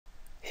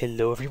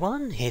Hello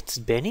everyone, it's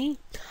Benny,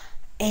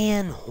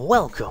 and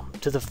welcome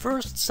to the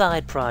first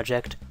side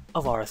project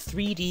of our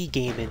 3D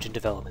game engine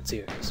development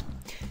series.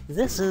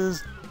 This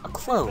is a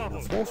clone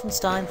of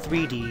Wolfenstein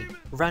 3D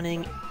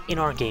running in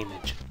our game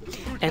engine.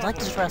 And I'd like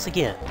to stress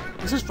again,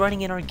 this is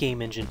running in our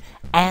game engine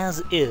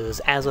as is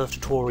as of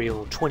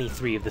tutorial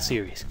 23 of the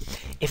series.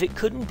 If it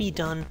couldn't be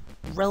done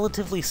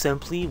relatively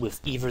simply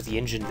with either the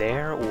engine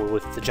there or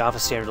with the Java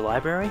standard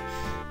library,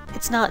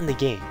 it's not in the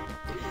game.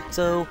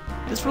 So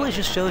this really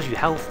just shows you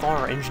how far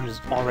our engine has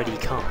already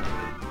come.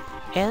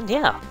 And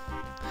yeah.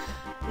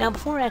 Now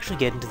before I actually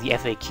get into the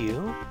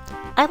FAQ,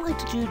 I'd like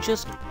to do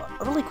just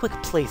a really quick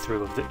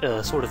playthrough of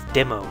the sort of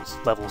demos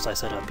levels I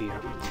set up here,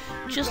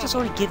 just to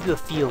sort of give you a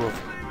feel of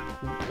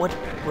what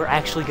we're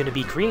actually going to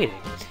be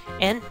creating,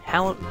 and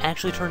how it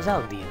actually turns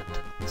out in the end.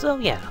 So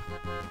yeah.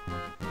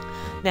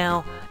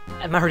 Now,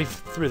 I'm already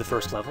through the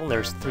first level,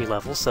 there's 3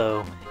 levels,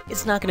 so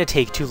it's not going to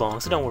take too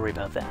long, so don't worry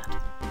about that.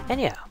 And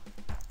yeah.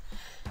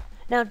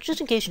 Now,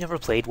 just in case you never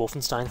played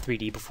Wolfenstein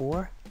 3D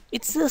before,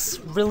 it's this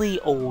really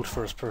old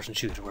first-person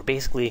shooter where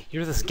basically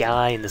you're this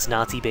guy in this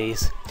Nazi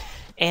base,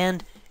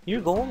 and your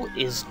goal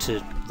is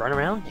to run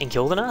around and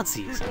kill the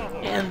Nazis,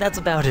 and that's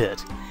about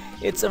it.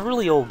 It's a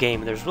really old game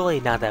and there's really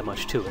not that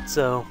much to it,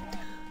 so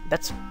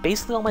that's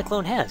basically all my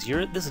clone has.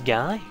 You're this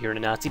guy, you're in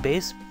a Nazi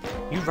base,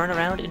 you run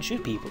around and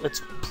shoot people.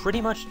 It's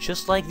pretty much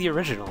just like the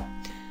original.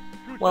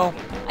 Well,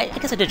 I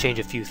guess I did change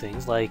a few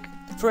things, like,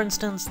 for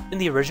instance, in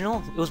the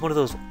original, it was one of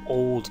those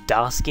old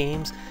DOS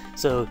games,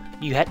 so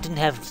you didn't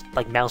have,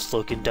 like, mouse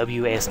look and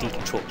WASD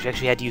controls. You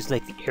actually had to use,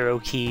 like, the arrow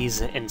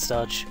keys and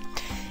such,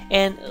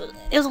 and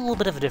it was a little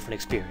bit of a different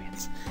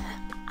experience.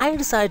 I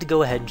decided to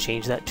go ahead and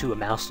change that to a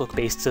mouse look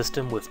based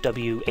system with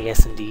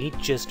WASD,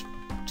 just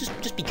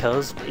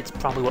because it's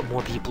probably what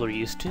more people are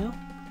used to.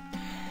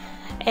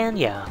 And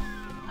yeah.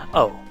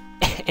 Oh.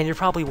 And you're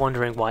probably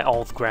wondering why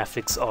all the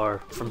graphics are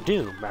from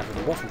Doom rather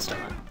than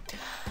Wolfenstein.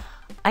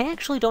 I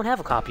actually don't have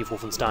a copy of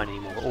Wolfenstein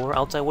anymore, or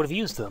else I would have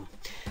used them.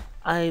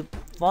 I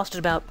lost it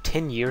about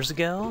 10 years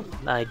ago.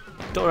 I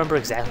don't remember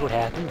exactly what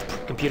happened.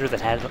 The computer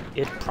that had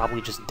it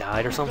probably just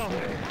died or something.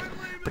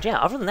 But yeah,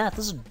 other than that,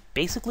 this is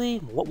basically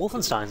what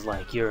Wolfenstein's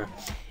like. You're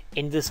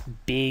in this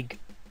big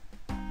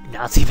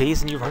Nazi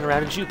base and you run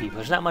around and shoot people.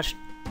 There's not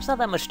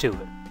that much to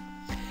it.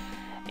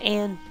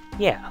 And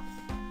yeah.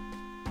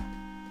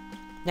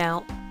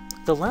 Now,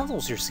 the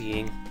levels you're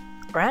seeing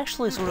are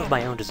actually sort of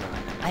my own design.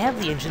 I have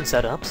the engine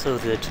set up so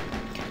that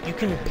you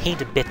can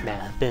paint a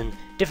bitmap, and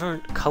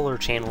different color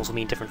channels will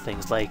mean different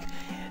things, like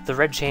the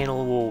red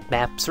channel will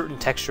map certain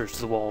textures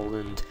to the wall,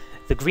 and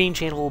the green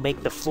channel will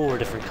make the floor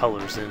different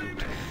colors,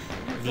 and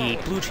the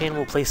blue channel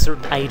will place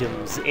certain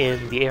items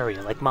in the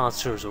area, like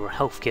monsters or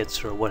health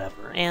kits or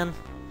whatever. And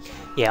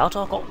yeah, I'll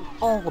talk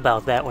all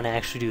about that when I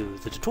actually do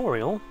the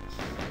tutorial.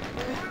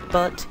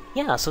 But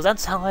yeah, so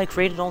that's how I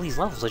created all these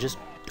levels. I just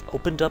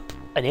opened up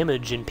an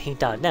image in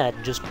paint.net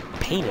and just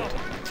painted,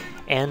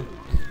 and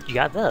you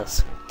got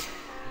this.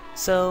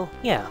 So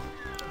yeah,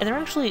 and they're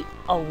actually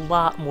a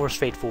lot more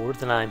straightforward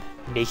than I'm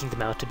making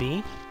them out to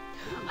be.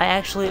 I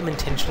actually am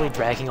intentionally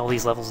dragging all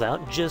these levels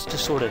out just to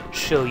sort of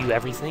show you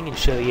everything and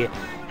show you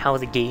how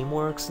the game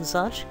works and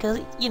such, because,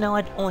 you know,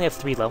 I only have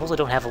 3 levels, I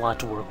don't have a lot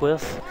to work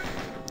with.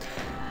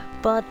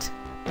 But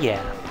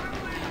yeah.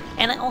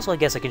 And I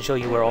guess I can show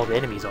you where all the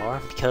enemies are,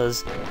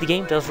 because the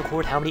game does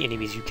record how many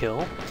enemies you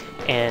kill,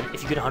 and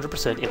if you get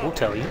 100% it will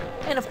tell you.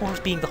 And of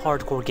course, being the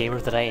hardcore gamer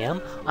that I am,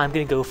 I'm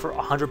gonna go for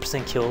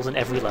 100% kills in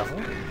every level.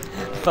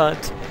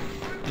 But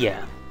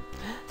yeah.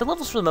 The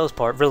levels for the most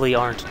part really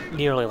aren't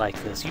nearly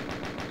like this.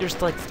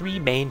 There's like 3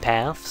 main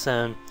paths,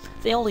 and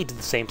they all lead to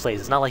the same place.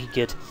 It's not like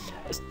you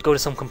go to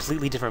some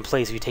completely different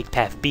place if you take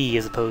path B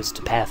as opposed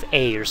to path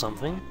A or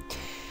something.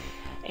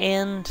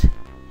 And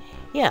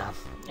yeah.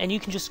 And you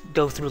can just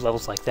go through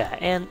levels like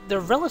that, and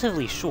they're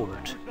relatively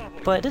short,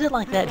 but I did it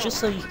like that just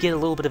so you get a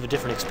little bit of a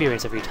different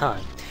experience every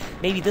time.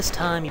 Maybe this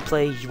time you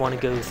want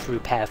to go through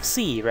path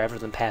C rather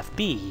than path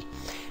B.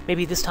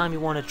 Maybe this time you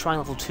want to try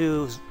level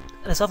 2,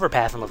 this other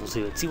path in level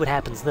 2, and see what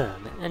happens then.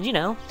 And you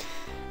know,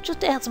 just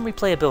to add some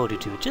replayability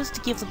to it, just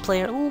to give the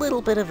player a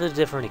little bit of a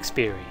different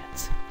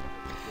experience.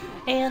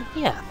 And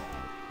yeah.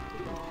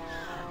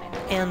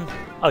 And,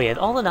 oh yeah,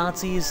 all the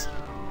Nazis,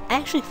 I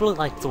actually really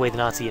like the way the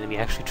Nazi enemy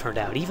actually turned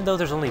out. Even though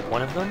there's only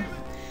 1 of them,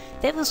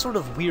 they have this sort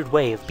of weird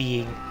way of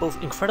being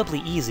both incredibly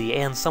easy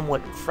and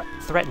somewhat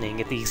threatening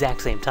at the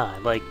exact same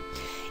time. Like,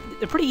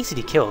 they're pretty easy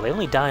to kill. They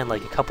only die in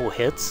like a couple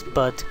hits,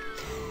 but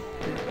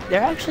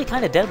they're actually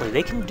kind of deadly.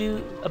 They can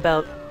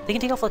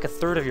take off like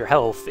 1/3 of your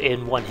health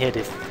in 1 hit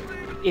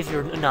if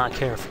you're not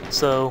careful.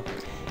 So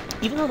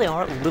even though they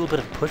are a little bit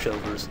of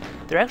pushovers,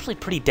 they're actually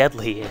pretty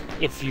deadly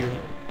if you're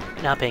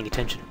not paying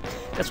attention.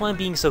 That's why I'm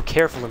being so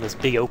careful in this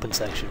big open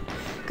section,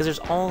 because there's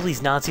all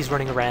these Nazis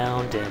running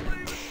around, and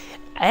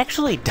I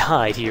actually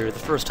died here the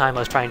first time I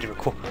was trying to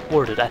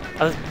record it.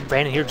 I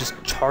ran in here just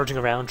charging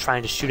around,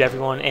 trying to shoot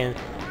everyone, and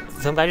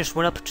some guy just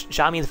went up,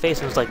 shot me in the face,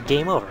 and was like,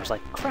 game over. I was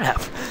like,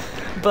 crap.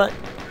 But,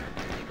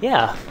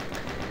 yeah.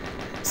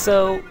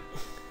 So,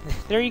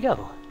 there you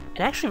go.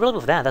 And actually, really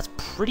with that, that's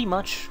pretty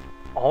much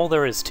all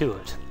there is to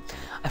it.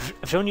 I've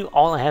shown you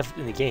all I have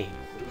in the game.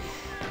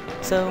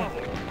 So,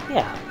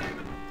 yeah.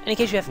 And in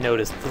case you haven't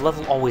noticed, the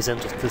level always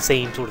ends with the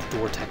same sort of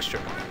door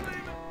texture.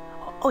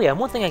 Oh yeah, and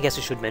one thing I guess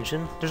I should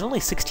mention, there's only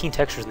 16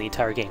 textures in the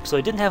entire game, so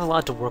I didn't have a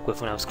lot to work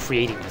with when I was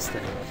creating this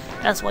thing.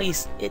 That's why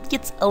it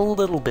gets a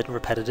little bit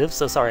repetitive,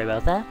 so sorry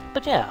about that,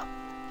 but yeah.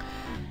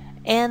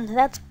 And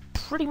that's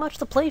pretty much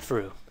the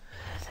playthrough.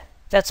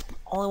 That's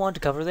all I wanted to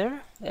cover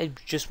there. I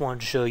just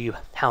wanted to show you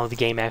how the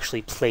game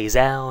actually plays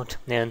out,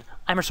 and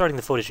I'm restarting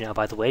the footage now,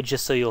 by the way,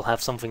 just so you'll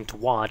have something to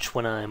watch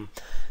when I'm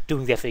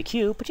doing the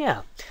FAQ, but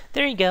yeah,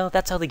 there you go,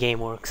 that's how the game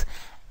works.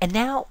 And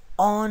now,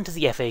 on to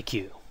the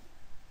FAQ.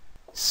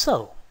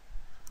 So,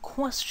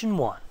 question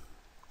 1.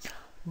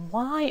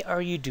 Why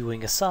are you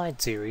doing a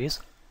side series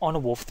on a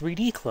Wolf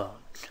 3D clone?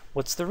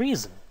 What's the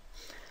reason?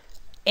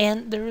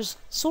 And there's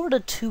sort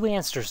of 2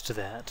 answers to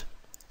that.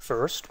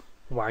 First,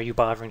 why are you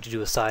bothering to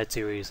do a side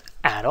series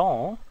at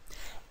all?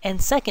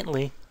 And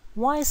secondly,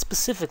 why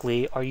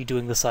specifically are you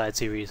doing the side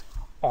series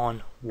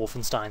on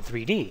Wolfenstein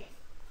 3D?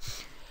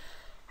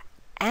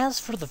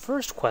 As for the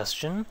first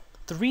question,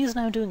 the reason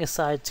I'm doing a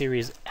side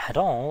series at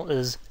all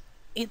is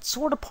it's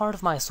sort of part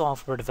of my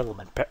software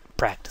development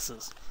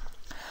practices.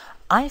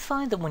 I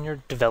find that when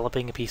you're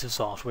developing a piece of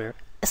software,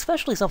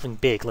 especially something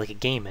big like a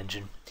game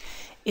engine,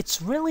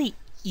 it's really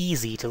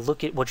easy to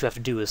look at what you have to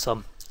do as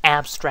some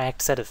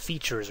abstract set of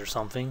features or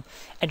something,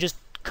 and just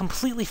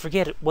completely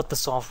forget what the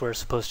software is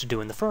supposed to do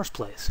in the first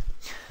place.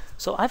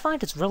 So I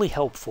find it's really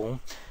helpful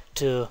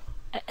to,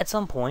 at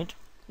some point,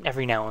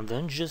 every now and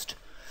then, just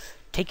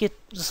take the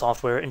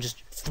software and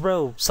just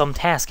throw some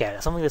task at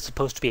it, something that's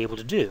supposed to be able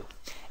to do,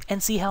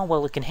 and see how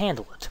well it can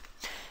handle it.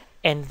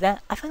 And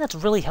that I find that's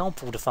really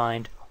helpful to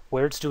find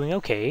where it's doing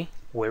okay,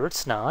 where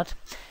it's not,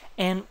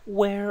 and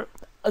where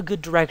a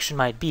good direction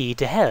might be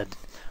to head,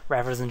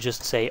 rather than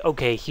just say,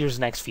 okay, here's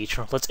the next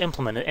feature, let's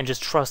implement it, and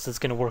just trust it's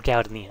going to work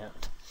out in the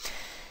end.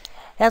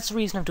 That's the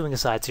reason I'm doing a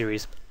side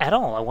series at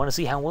all. I want to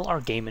see how well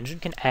our game engine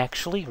can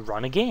actually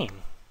run a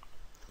game.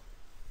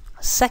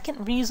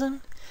 Second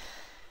reason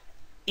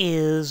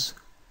is,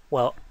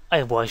 well,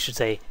 I should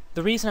say,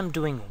 the reason I'm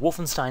doing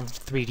Wolfenstein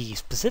 3D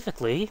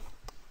specifically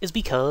is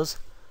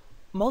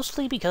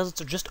mostly because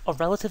it's just a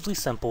relatively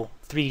simple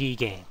 3D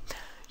game.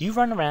 You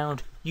run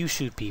around, you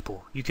shoot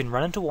people, you can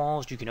run into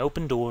walls, you can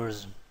open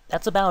doors,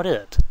 that's about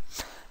it.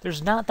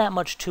 There's not that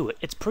much to it.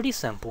 It's pretty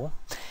simple.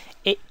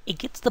 It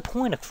gets the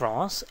point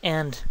across,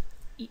 and,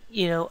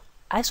 you know,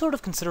 I sort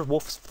of consider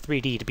Wolf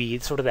 3D to be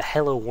sort of the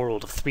hello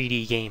world of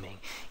 3D gaming.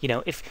 You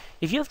know, if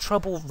you have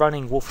trouble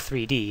running Wolf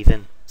 3D,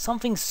 then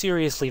something's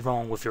seriously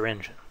wrong with your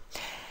engine.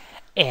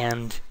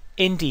 And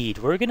indeed,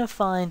 we're going to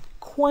find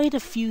quite a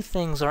few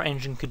things our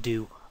engine could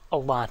do a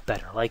lot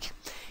better. Like,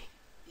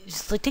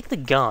 just like take the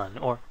gun,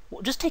 or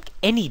just take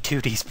any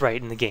 2D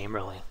sprite in the game,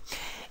 really.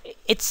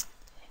 It's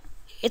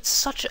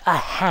such a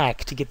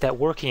hack to get that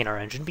working in our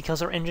engine,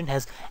 because our engine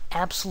has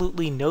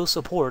absolutely no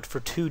support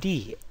for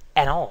 2D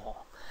at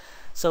all.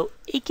 So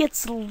it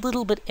gets a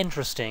little bit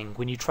interesting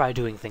when you try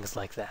doing things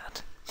like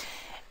that.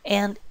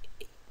 And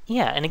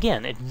yeah, and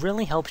again, it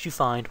really helps you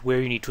find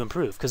where you need to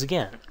improve, because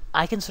again,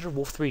 I consider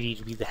Wolf 3D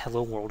to be the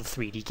hello world of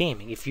 3D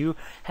gaming. If you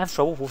have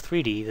trouble with Wolf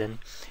 3D, then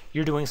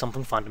you're doing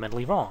something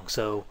fundamentally wrong.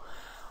 So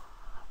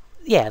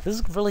yeah, this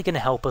is really going to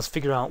help us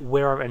figure out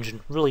where our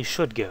engine really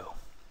should go.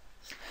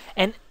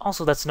 And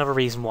also, that's another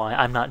reason why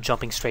I'm not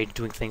jumping straight into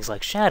doing things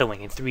like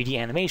shadowing and 3D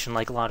animation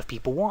like a lot of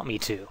people want me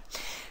to.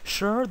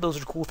 Sure,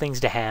 those are cool things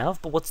to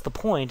have, but what's the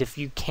point if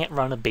you can't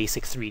run a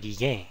basic 3D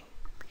game?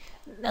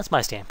 That's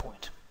my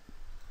standpoint.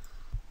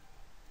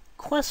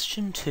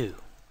 Question 2.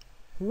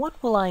 What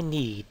will I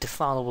need to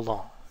follow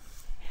along?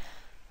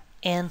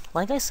 And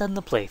like I said in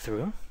the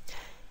playthrough,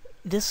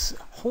 this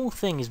whole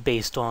thing is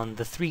based on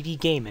the 3D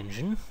game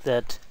engine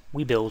that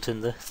we built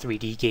in the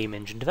 3D game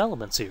engine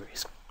development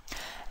series.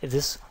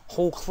 This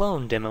whole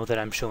clone demo that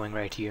I'm showing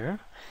right here,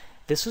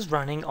 this is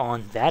running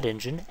on that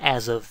engine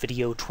as of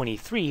video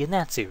 23 in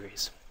that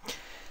series.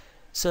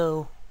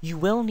 So you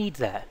will need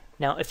that.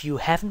 Now, if you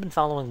haven't been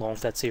following along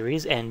with that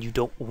series and you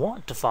don't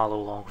want to follow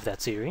along with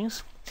that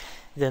series,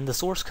 then the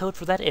source code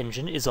for that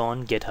engine is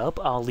on GitHub.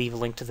 I'll leave a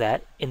link to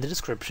that in the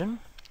description.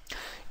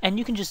 And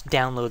you can just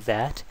download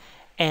that,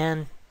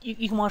 and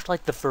you can watch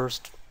like the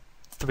first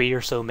 3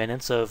 or so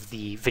minutes of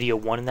the video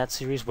 1 in that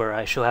series where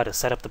I show how to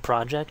set up the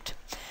project.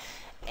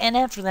 And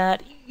after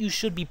that, you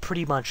should be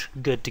pretty much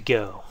good to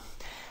go.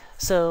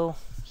 So,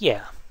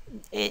 yeah.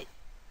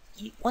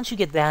 Once you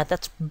get that,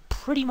 that's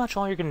pretty much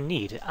all you're going to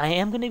need. I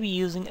am going to be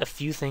using a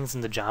few things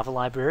in the Java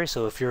library,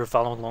 so if you're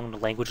following along in a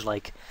language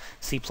like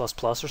C++ or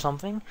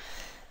something,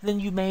 then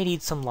you may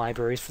need some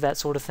libraries for that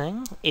sort of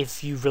thing.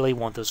 If you really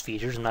want those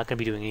features, I'm not going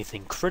to be doing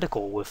anything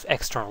critical with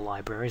external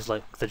libraries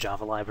like the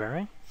Java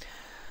library.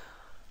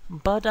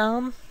 But,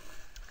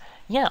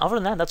 yeah, other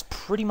than that, that's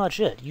pretty much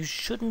it. You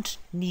shouldn't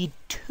need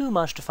too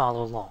much to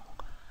follow along.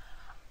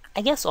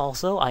 I guess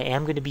also I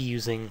am going to be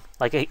using,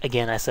 like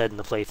again I said in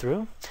the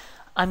playthrough,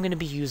 I'm going to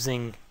be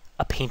using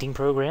a painting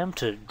program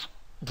to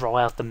draw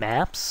out the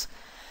maps.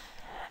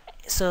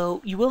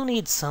 So you will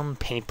need some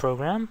paint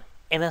program.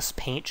 MS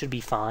Paint should be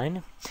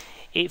fine.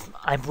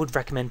 I would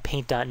recommend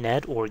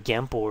Paint.net or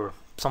GIMP or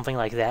something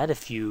like that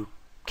if you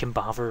can be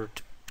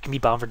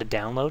bothered to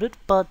download it,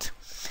 but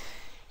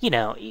you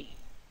know,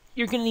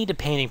 you're going to need a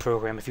painting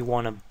program if you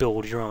want to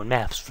build your own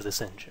maps for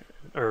this engine,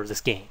 or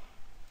this game.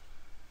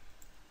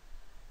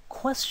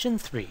 Question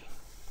 3.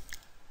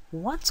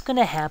 What's going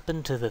to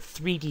happen to the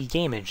 3D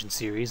game engine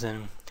series,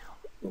 and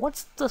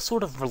what's the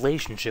sort of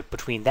relationship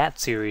between that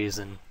series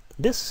and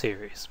this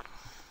series?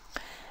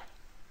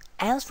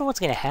 As for what's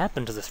going to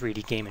happen to the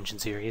 3D game engine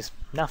series,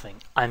 nothing.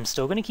 I'm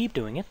still going to keep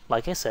doing it.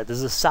 Like I said, this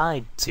is a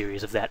side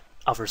series of that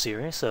other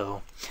series,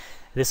 so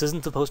this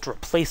isn't supposed to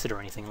replace it or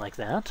anything like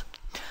that.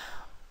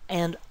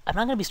 And I'm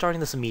not going to be starting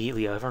this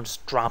immediately over and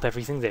just drop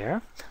everything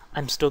there.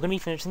 I'm still going to be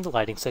finishing the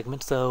lighting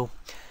segment, so...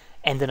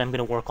 and then I'm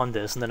going to work on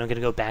this, and then I'm going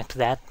to go back to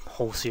that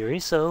whole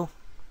series, so...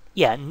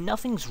 yeah,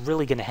 nothing's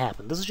really going to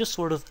happen. This is just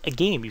sort of a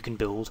game you can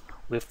build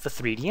with the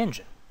 3D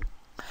engine.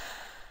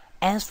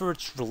 As for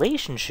its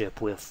relationship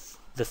with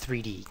the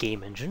 3D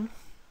game engine,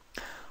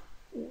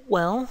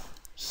 well,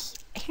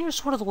 here's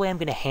sort of the way I'm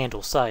going to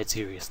handle side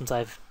series, since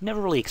I've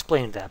never really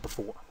explained that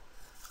before.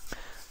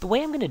 The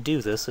way I'm going to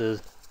do this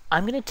is,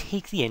 I'm going to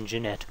take the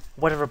engine at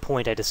whatever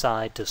point I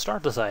decide to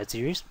start the side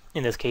series,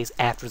 in this case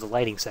after the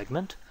lighting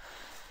segment,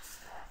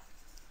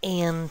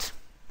 and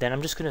then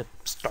I'm just going to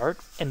start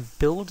and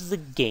build the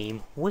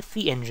game with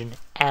the engine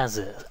as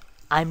is.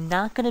 I'm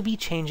not going to be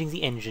changing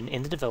the engine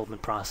in the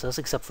development process,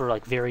 except for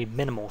like very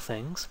minimal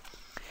things,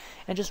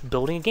 and just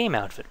building a game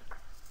out of it.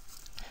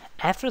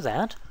 After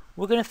that,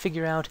 we're going to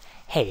figure out,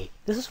 hey,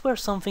 this is where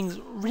something's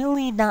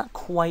really not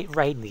quite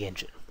right in the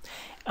engine.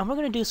 And we're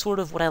going to do sort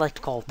of what I like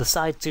to call the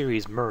side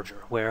series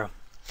merger, where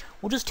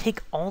we'll just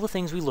take all the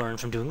things we learned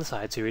from doing the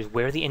side series,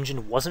 where the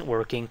engine wasn't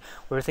working,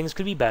 where things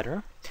could be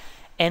better,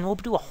 and we'll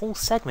do a whole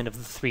segment of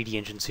the 3D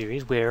engine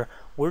series where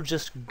we're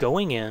just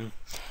going in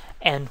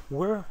and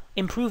we're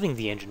improving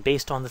the engine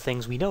based on the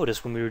things we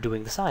noticed when we were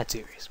doing the side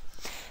series.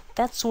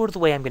 That's sort of the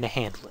way I'm going to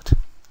handle it.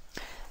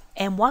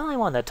 And while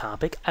I'm on that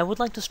topic, I would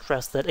like to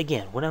stress that,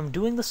 again, when I'm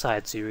doing the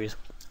side series,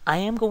 I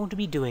am going to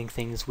be doing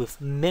things with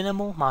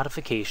minimal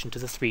modification to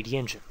the 3D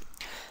engine.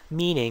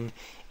 Meaning,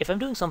 if I'm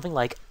doing something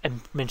like, I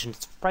mentioned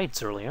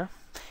sprites earlier,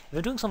 if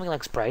I'm doing something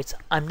like sprites,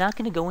 I'm not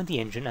going to go in the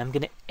engine, I'm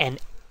going to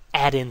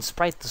add in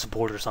sprite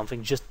support or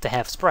something just to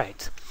have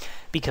sprites.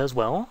 Because,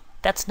 well,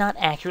 that's not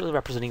accurately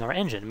representing our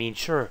engine. I mean,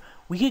 sure,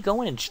 we could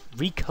go in and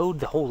recode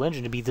the whole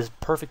engine to be this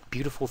perfect,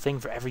 beautiful thing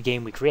for every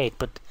game we create,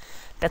 but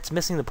that's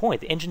missing the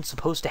point. The engine's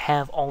supposed to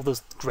have all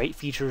those great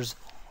features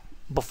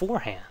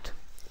beforehand.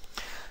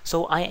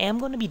 So I am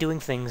going to be doing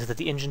things that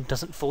the engine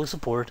doesn't fully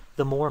support,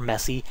 the more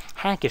messy,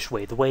 hackish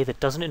way, the way that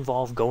doesn't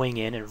involve going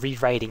in and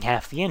rewriting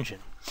half the engine.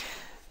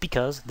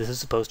 Because this is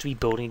supposed to be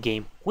building a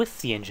game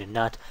with the engine,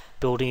 not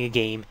building a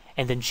game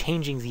and then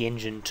changing the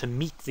engine to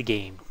meet the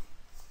game.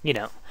 You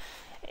know.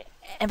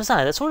 And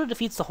besides, that sort of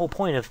defeats the whole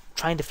point of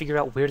trying to figure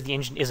out where the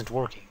engine isn't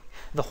working.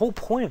 The whole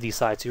point of these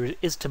side series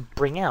is to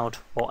bring out,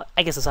 well,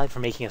 I guess aside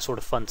from making a sort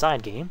of fun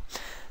side game,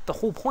 the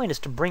whole point is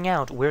to bring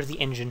out where the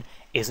engine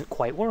isn't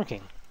quite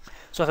working.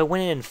 So if I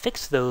went in and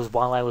fixed those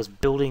while I was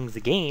building the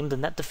game,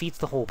 then that defeats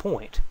the whole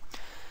point.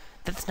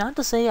 That's not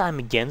to say I'm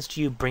against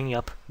you bringing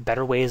up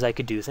better ways I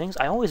could do things.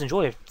 I always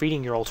enjoy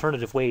reading your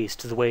alternative ways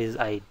to the ways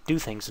I do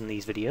things in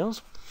these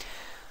videos.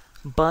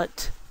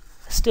 But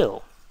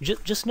still,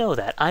 just know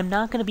that I'm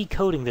not going to be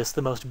coding this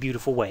the most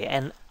beautiful way,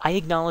 and I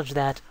acknowledge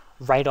that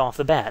right off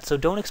the bat, so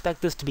don't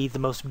expect this to be the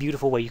most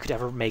beautiful way you could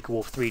ever make a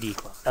Wolf 3D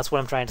clone. That's what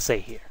I'm trying to say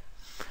here.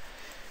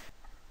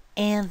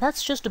 And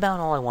that's just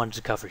about all I wanted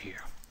to cover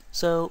here.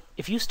 So,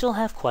 if you still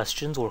have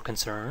questions or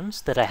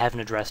concerns that I haven't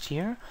addressed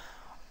here,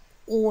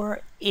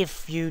 or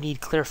if you need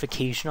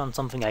clarification on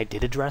something I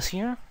did address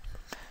here,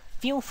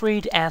 feel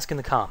free to ask in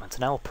the comments,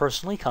 and I will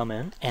personally come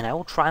in, and I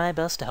will try my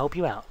best to help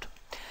you out.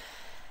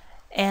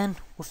 And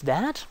with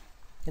that,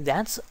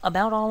 that's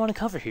about all I want to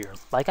cover here.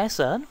 Like I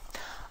said,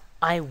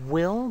 I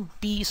will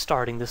be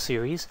starting this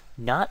series,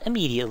 not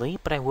immediately,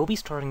 but I will be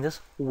starting this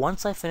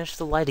once I finish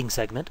the lighting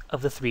segment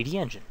of the 3D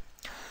engine.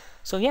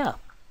 So yeah,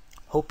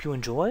 hope you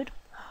enjoyed,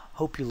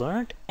 hope you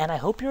learned, and I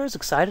hope you're as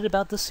excited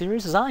about this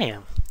series as I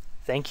am.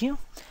 Thank you,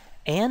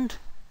 and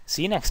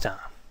see you next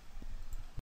time.